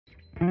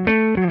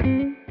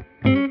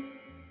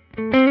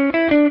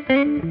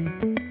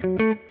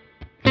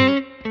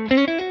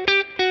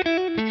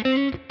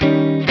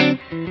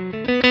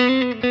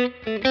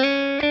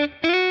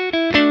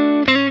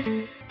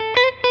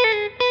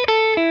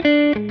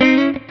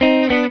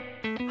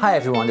Hi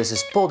everyone, this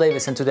is Paul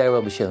Davis and today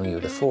we'll be showing you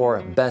the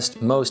 4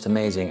 best, most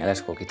amazing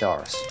electrical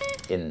guitars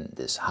in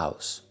this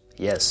house.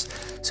 Yes,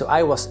 so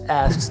I was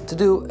asked to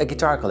do a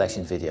guitar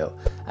collection video.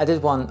 I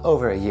did one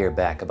over a year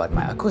back about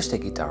my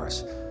acoustic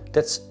guitars.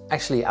 That's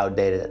actually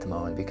outdated at the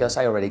moment because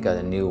I already got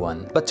a new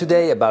one. But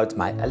today about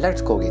my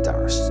electrical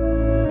guitars.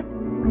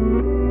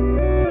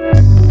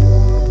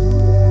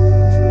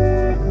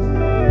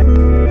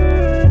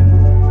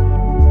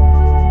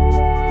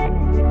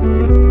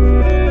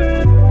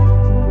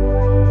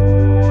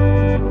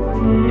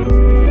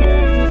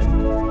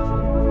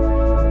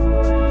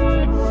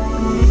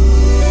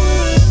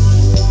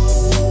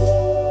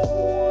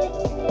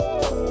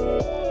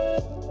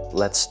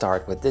 Let's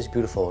start with this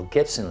beautiful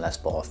Gibson Les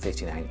Paul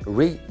 59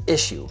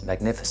 reissue.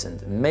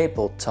 Magnificent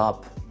maple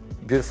top,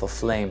 beautiful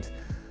flamed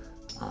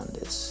on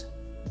this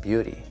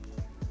beauty.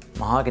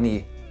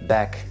 Mahogany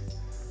back,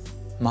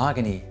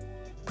 mahogany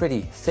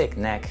pretty thick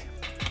neck.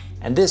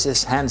 And this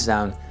is hands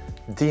down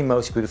the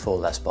most beautiful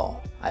Les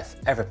Paul I've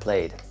ever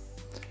played.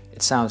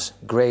 It sounds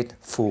great,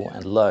 full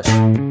and lush.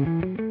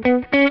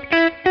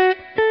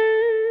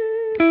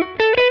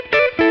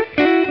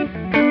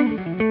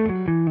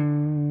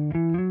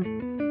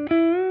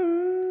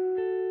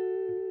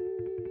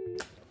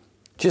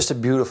 Just a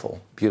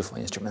beautiful, beautiful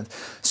instrument.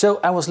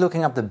 So I was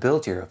looking up the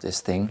build year of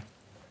this thing.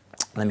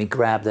 Let me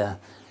grab the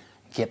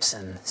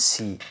Gibson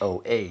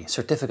COA,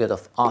 Certificate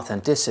of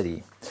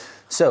Authenticity.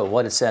 So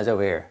what it says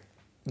over here,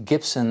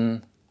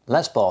 Gibson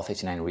Les Paul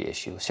 59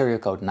 reissue, serial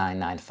code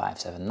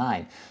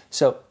 99579.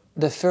 So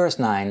the first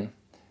 9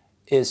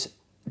 is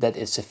that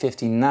it's a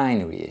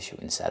 59 reissue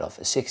instead of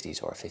a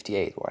 60s or a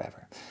 58 or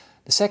whatever.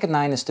 The second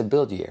 9 is the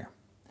build year.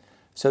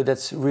 So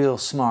that's real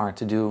smart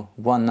to do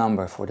one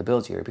number for the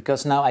build year,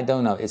 because now I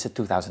don't know, it's a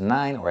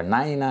 2009 or a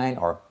 99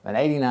 or an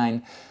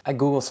 89. I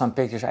googled some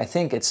pictures, I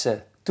think it's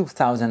a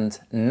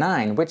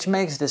 2009, which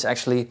makes this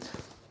actually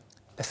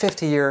a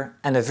 50-year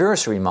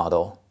anniversary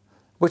model,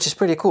 which is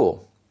pretty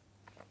cool.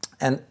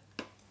 And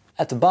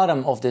at the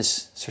bottom of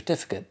this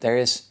certificate there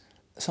is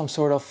some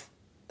sort of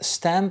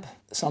stamp,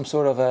 some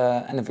sort of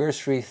a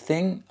anniversary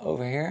thing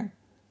over here.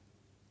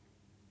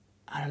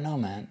 I don't know,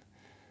 man.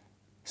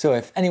 So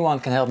if anyone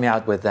can help me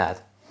out with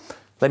that,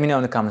 let me know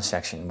in the comment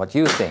section what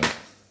you think.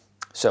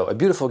 So a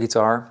beautiful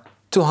guitar,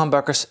 2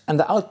 humbuckers, and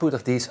the output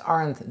of these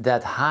aren't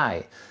that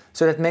high.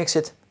 So that makes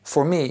it,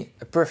 for me,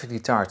 a perfect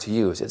guitar to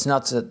use. It's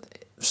not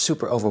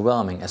super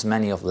overwhelming as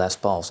many of Les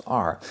Pauls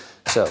are.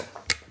 So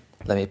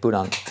let me put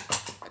on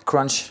a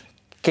crunch,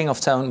 king of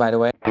tone by the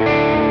way.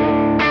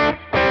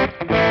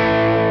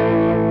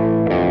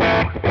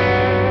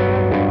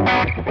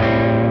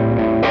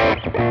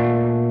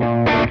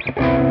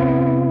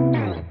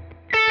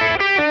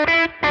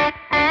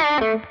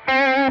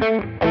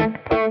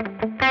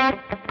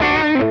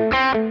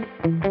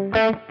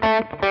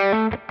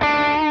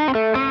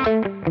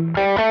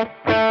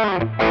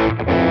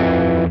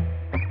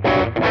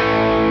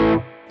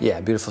 Yeah,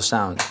 beautiful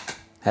sound.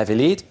 Heavy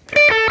lead.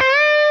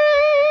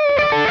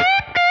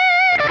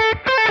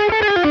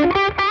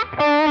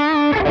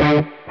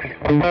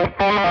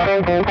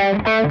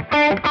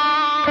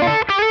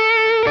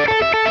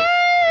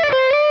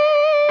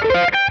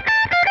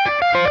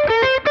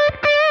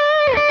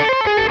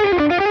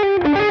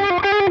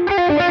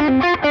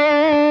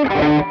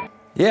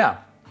 Yeah,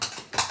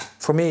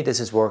 for me this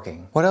is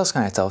working. What else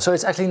can I tell? So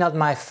it's actually not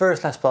my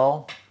first Les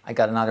Paul. I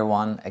got another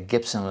one, a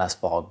Gibson Les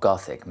Paul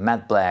Gothic,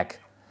 matte black.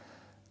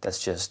 That's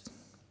just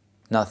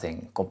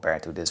nothing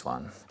compared to this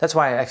one. That's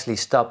why I actually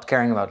stopped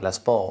caring about Les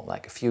Paul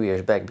like a few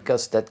years back,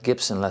 because that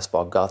Gibson Les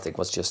Paul Gothic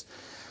was just,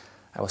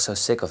 I was so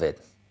sick of it.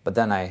 But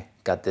then I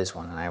got this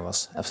one and I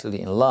was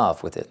absolutely in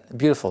love with it. A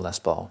beautiful Les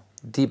Paul,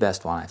 the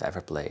best one I've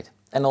ever played.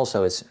 And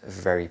also it's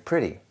very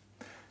pretty.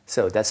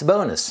 So that's a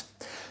bonus.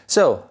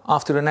 So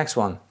off to the next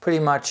one, pretty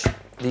much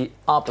the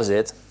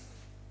opposite.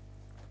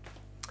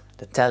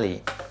 The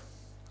Telly,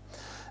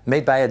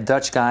 made by a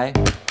Dutch guy,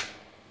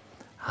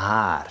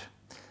 Haar.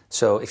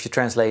 So if you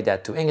translate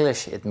that to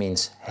English, it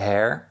means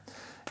hair.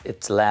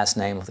 It's the last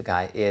name of the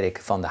guy, Erik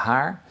van der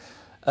Haar.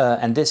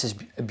 And this is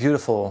a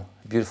beautiful,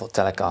 beautiful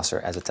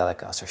Telecaster, as a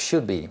Telecaster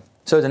should be.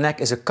 So the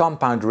neck is a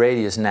compound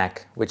radius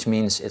neck, which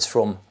means it's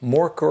from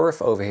more curve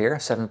over here,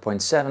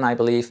 7.7 I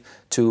believe,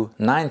 to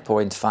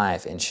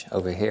 9.5 inch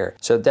over here.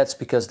 So that's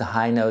because the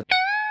high notes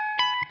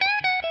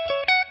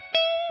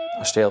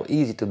are still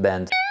easy to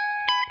bend.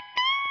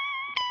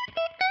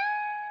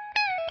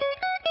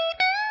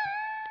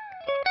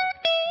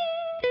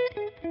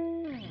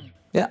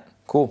 Yeah,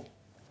 cool.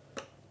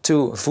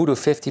 2 Voodoo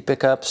 50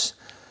 pickups,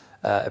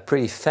 a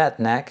pretty fat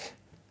neck,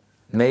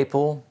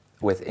 maple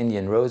with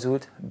Indian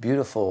rosewood,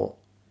 beautiful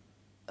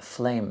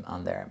flame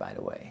on there by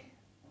the way,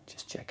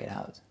 just check it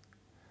out.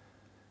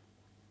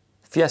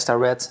 Fiesta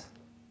red,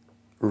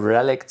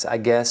 Relic I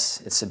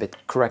guess, it's a bit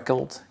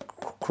crackled,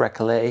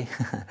 crackly.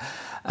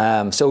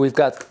 So we've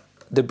got,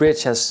 the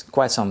bridge has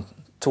quite some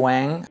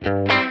twang.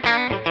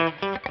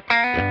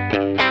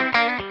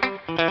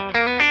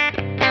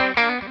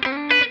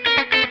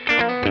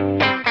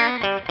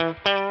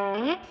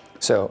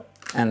 So,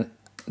 and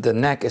the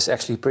neck is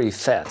actually pretty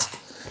fat.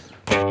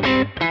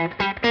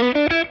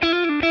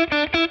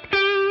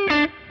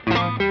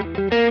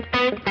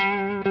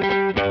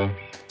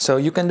 So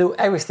you can do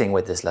everything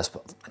with this Les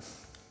Paul,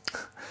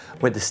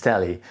 with this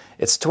Tele.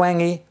 It's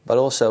twangy, but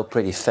also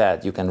pretty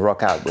fat. You can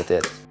rock out with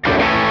it.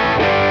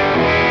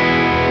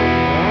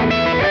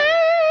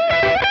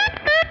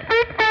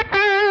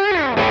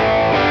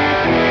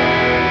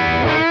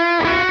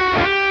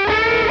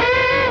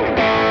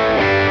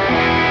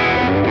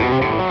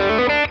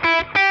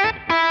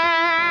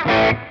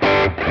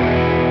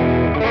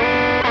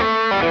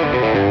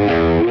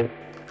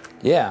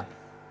 Yeah.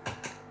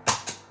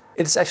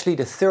 It's actually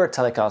the third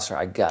Telecaster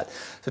I got.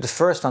 So the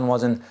first one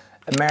was an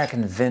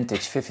American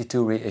vintage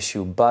 52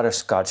 reissue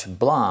Butterscotch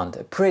Blonde.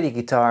 A pretty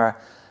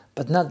guitar,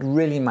 but not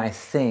really my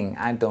thing.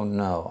 I don't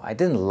know. I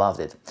didn't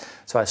love it.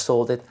 So I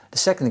sold it. The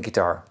second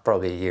guitar,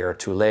 probably a year or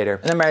two later,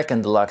 an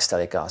American Deluxe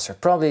Telecaster.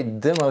 Probably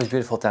the most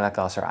beautiful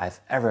Telecaster I've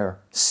ever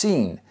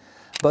seen.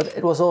 But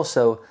it was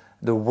also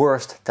the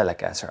worst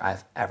Telecaster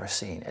I've ever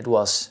seen. It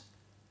was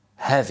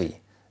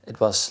heavy. It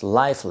was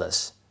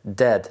lifeless,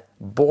 dead,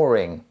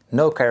 boring,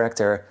 no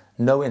character,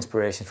 no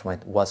inspiration from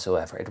it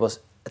whatsoever. It was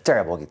a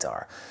terrible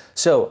guitar.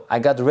 So I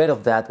got rid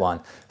of that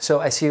one.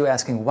 So I see you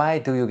asking, why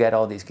do you get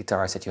all these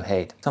guitars that you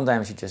hate?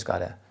 Sometimes you just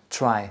gotta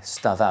try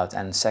stuff out,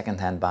 and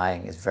secondhand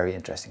buying is very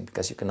interesting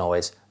because you can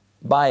always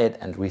buy it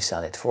and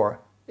resell it for,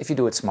 if you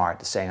do it smart,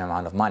 the same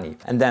amount of money.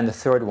 And then the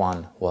third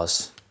one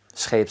was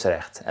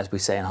scheepsrecht, as we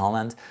say in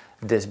Holland.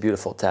 This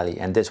beautiful Tele,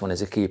 and this one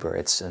is a keeper.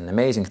 It's an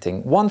amazing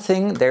thing. One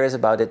thing there is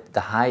about it,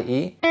 the high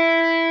E.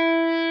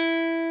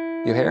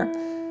 You hear?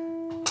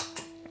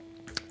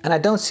 And I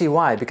don't see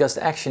why, because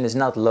the action is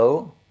not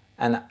low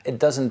and it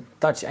doesn't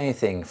touch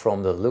anything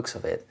from the looks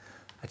of it.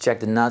 I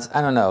checked the nuts,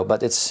 I don't know,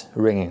 but it's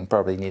ringing.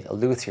 Probably need a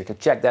luthier to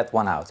check that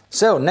one out.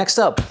 So next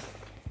up,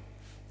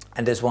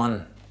 and this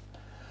one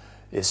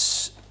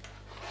is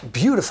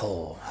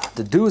beautiful.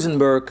 The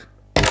Duesenberg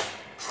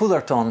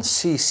Fullterton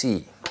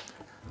CC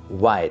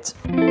white.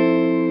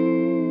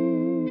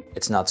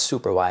 It's not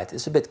super white,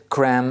 it's a bit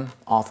creme,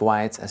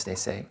 off-white as they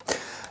say.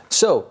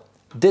 So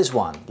this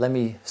one, let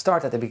me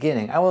start at the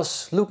beginning. I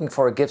was looking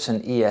for a Gibson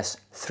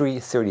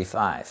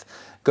ES335,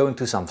 going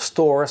to some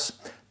stores,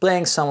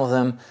 playing some of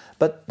them,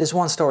 but this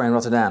one store in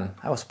Rotterdam,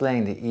 I was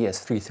playing the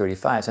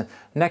ES335s, and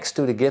next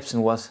to the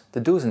Gibson was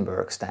the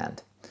Duesenberg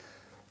stand.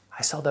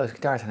 I saw those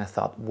guitars and I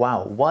thought,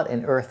 wow, what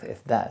on earth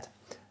is that?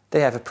 They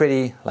have a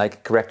pretty,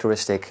 like,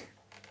 characteristic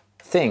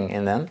thing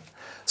in them.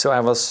 So I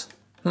was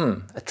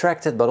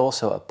attracted but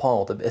also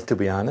appalled a bit, to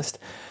be honest.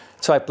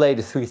 So I played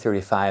the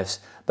 335s,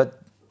 but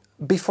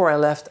before I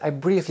left, I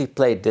briefly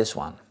played this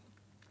one,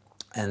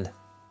 and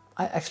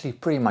I actually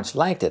pretty much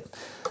liked it.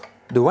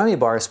 The whammy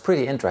bar is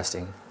pretty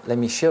interesting. Let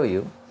me show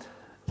you.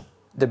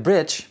 The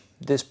bridge,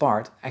 this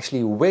part,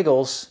 actually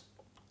wiggles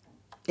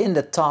in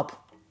the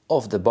top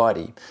of the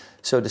body.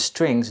 So the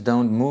strings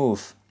don't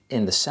move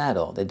in the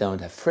saddle, they don't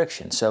have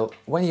friction. So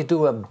when you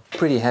do a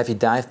pretty heavy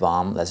dive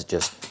bomb, let's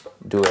just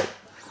do it.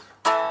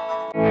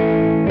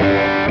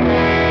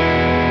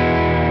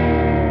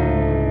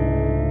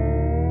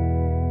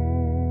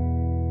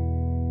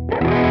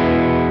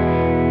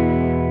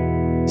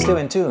 Still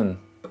in tune.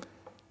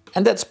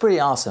 And that's pretty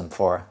awesome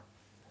for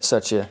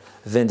such a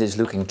vintage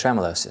looking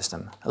tremolo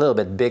system. A little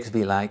bit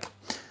Bixby-like.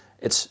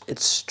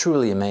 It's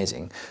truly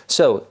amazing.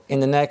 So in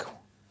the neck,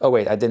 oh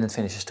wait, I didn't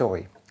finish the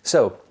story.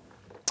 So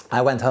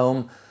I went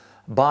home,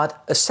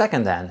 bought a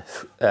second-hand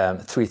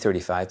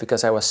 335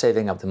 because I was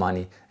saving up the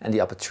money and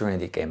the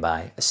opportunity came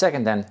by. A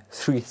second-hand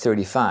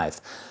 335.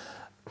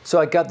 So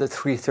I got the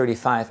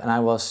 335 and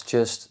I was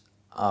just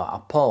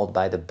appalled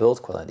by the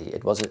build quality.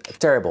 It was a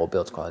terrible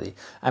build quality.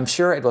 I'm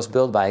sure it was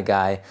built by a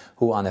guy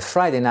who on a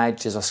Friday night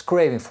just was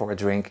craving for a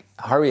drink,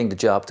 hurrying the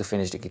job to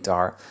finish the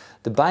guitar.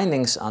 The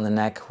bindings on the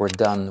neck were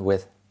done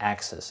with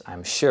axes,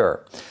 I'm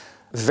sure.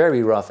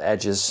 Very rough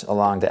edges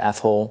along the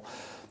F-hole.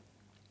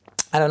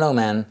 I don't know,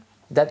 man.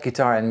 That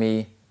guitar and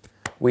me,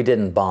 we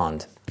didn't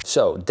bond.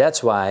 So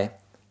that's why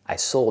I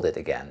sold it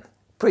again.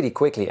 Pretty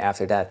quickly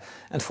after that.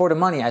 And for the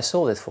money I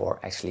sold it for,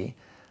 actually,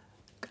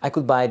 I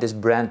could buy this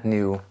brand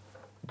new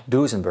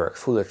Duesenberg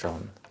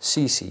Fullterton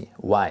CC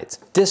white.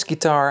 This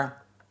guitar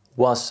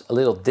was a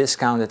little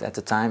discounted at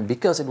the time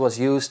because it was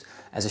used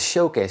as a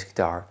showcase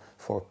guitar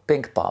for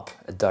Pinkpop,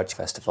 a Dutch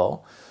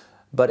festival,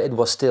 but it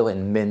was still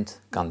in mint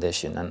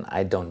condition, and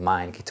I don't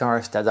mind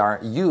guitars that are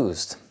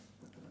used.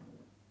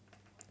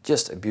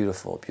 Just a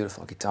beautiful,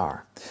 beautiful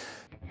guitar.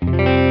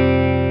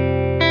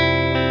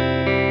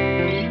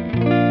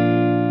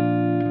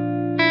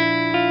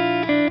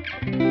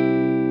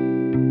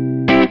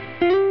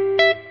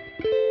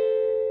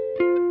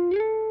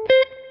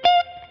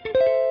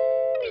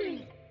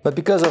 But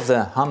because of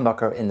the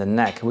humbucker in the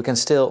neck, we can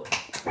still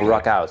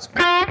rock out.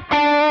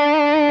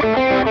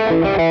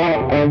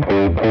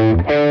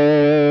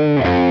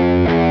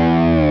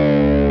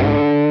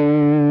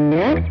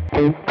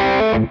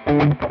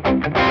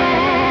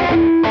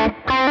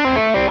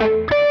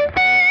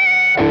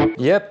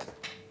 Yep,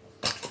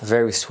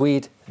 very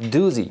sweet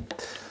doozy.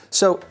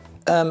 So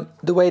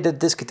The way that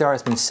this guitar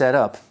has been set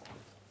up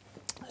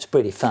is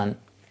pretty fun.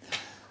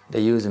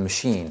 They use a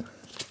machine.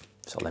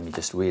 So let me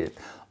just read it.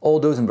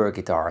 All Duesenberg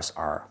guitars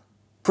are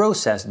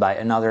processed by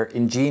another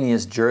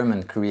ingenious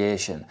German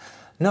creation.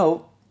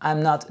 No,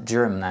 I'm not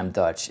German, I'm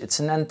Dutch. It's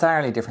an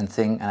entirely different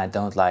thing and I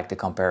don't like the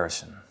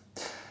comparison.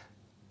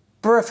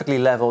 Perfectly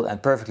leveled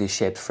and perfectly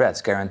shaped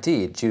frets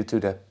guaranteed due to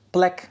the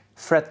Plek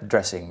fret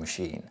dressing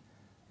machine.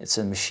 It's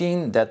a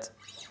machine that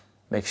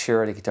makes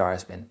sure the guitar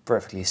has been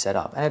perfectly set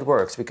up. And it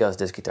works because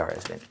this guitar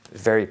has been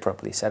very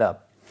properly set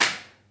up.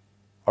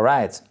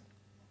 Alright,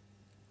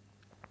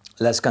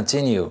 let's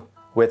continue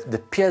with the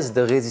pièce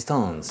de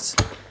résistance,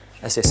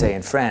 as they say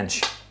in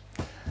French.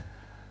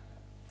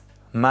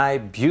 My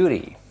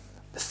beauty,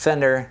 the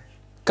Fender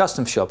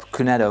Custom Shop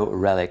Cunetto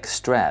Relic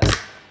Strat.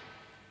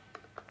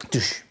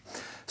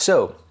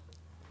 So,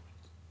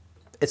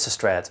 it's a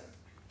Strat,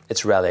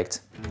 it's relic,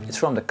 it's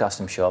from the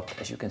Custom Shop,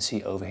 as you can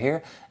see over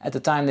here. At the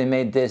time they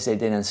made this, they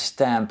didn't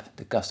stamp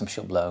the Custom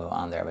Shop logo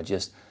on there, but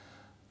just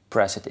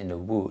press it in the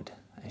wood,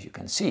 as you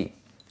can see.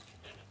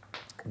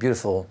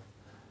 Beautiful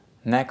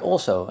neck,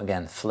 also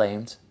again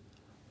flamed.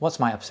 What's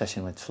my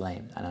obsession with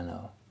flame? I don't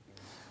know.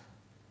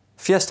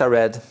 Fiesta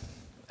red,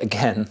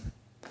 again.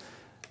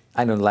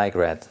 I don't like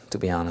red, to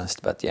be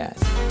honest, but yeah.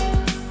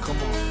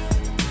 Come on,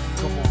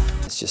 come on.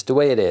 It's just the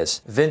way it is.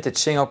 Vintage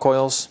single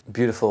coils,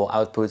 beautiful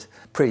output,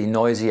 pretty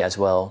noisy as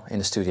well in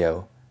the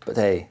studio. But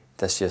hey,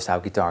 that's just how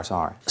guitars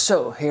are.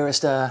 So here is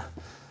the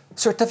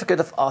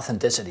certificate of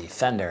authenticity,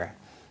 Fender.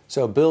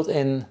 So built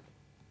in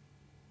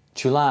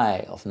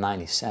July of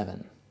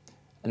 '97.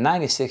 A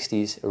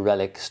 1960s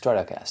Relic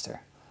Stratocaster.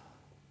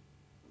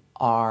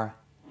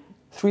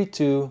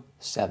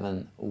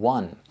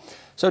 R3271.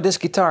 So this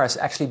guitar has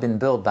actually been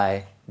built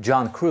by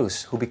John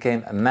Cruz, who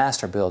became a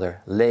master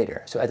builder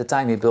later. So at the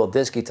time he built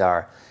this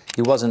guitar,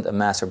 he wasn't a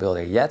master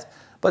builder yet,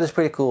 but it's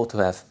pretty cool to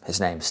have his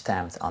name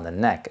stamped on the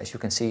neck, as you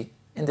can see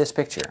in this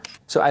picture.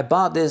 So I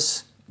bought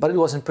this, but it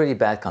was in pretty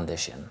bad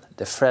condition.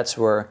 The frets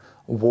were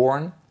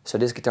worn, so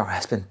this guitar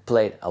has been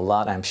played a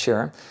lot, I'm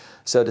sure.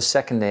 So the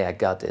second day I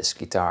got this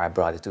guitar, I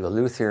brought it to the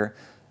luthier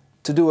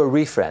to do a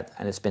refret,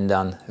 and it's been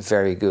done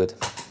very good.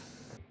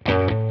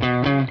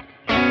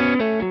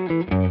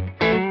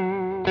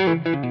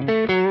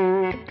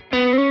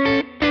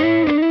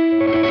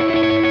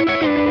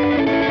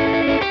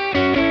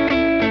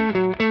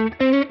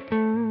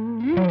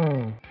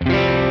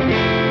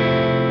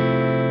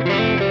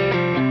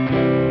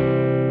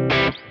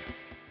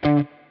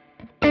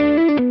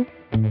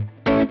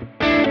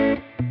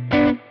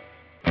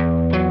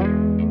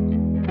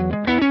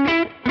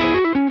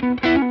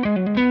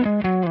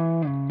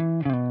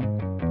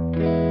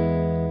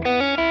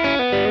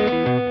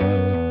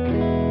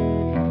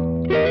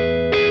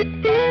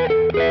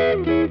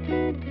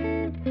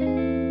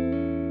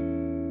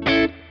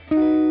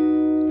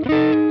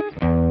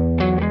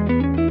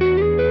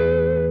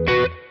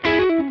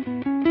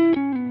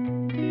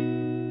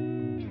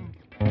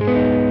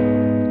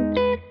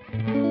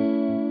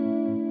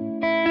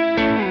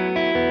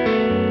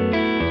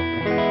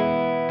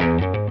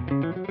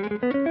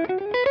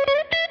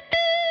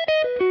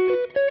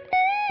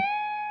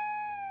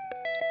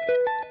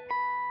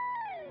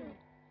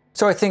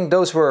 So I think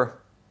those were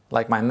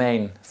like my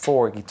main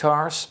 4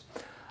 guitars.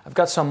 I've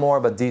got some more,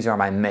 but these are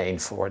my main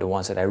 4, the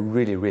ones that I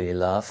really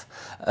love.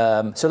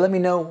 So let me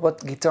know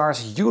what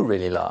guitars you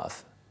really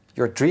love.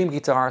 Your dream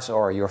guitars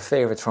or your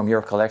favorite from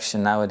your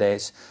collection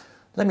nowadays.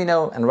 Let me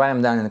know and write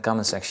them down in the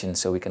comment section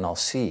so we can all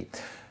see.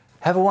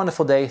 Have a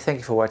wonderful day, thank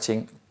you for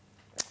watching.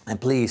 And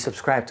please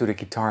subscribe to the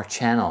guitar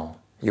channel,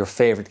 your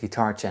favorite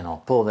guitar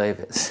channel, Paul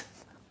Davis.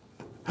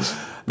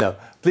 No,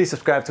 please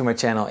subscribe to my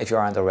channel if you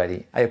aren't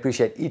already. I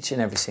appreciate each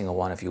and every single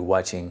one of you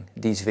watching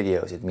these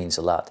videos. It means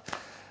a lot.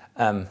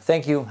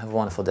 Thank you, have a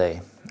wonderful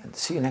day, and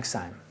see you next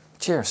time.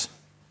 Cheers.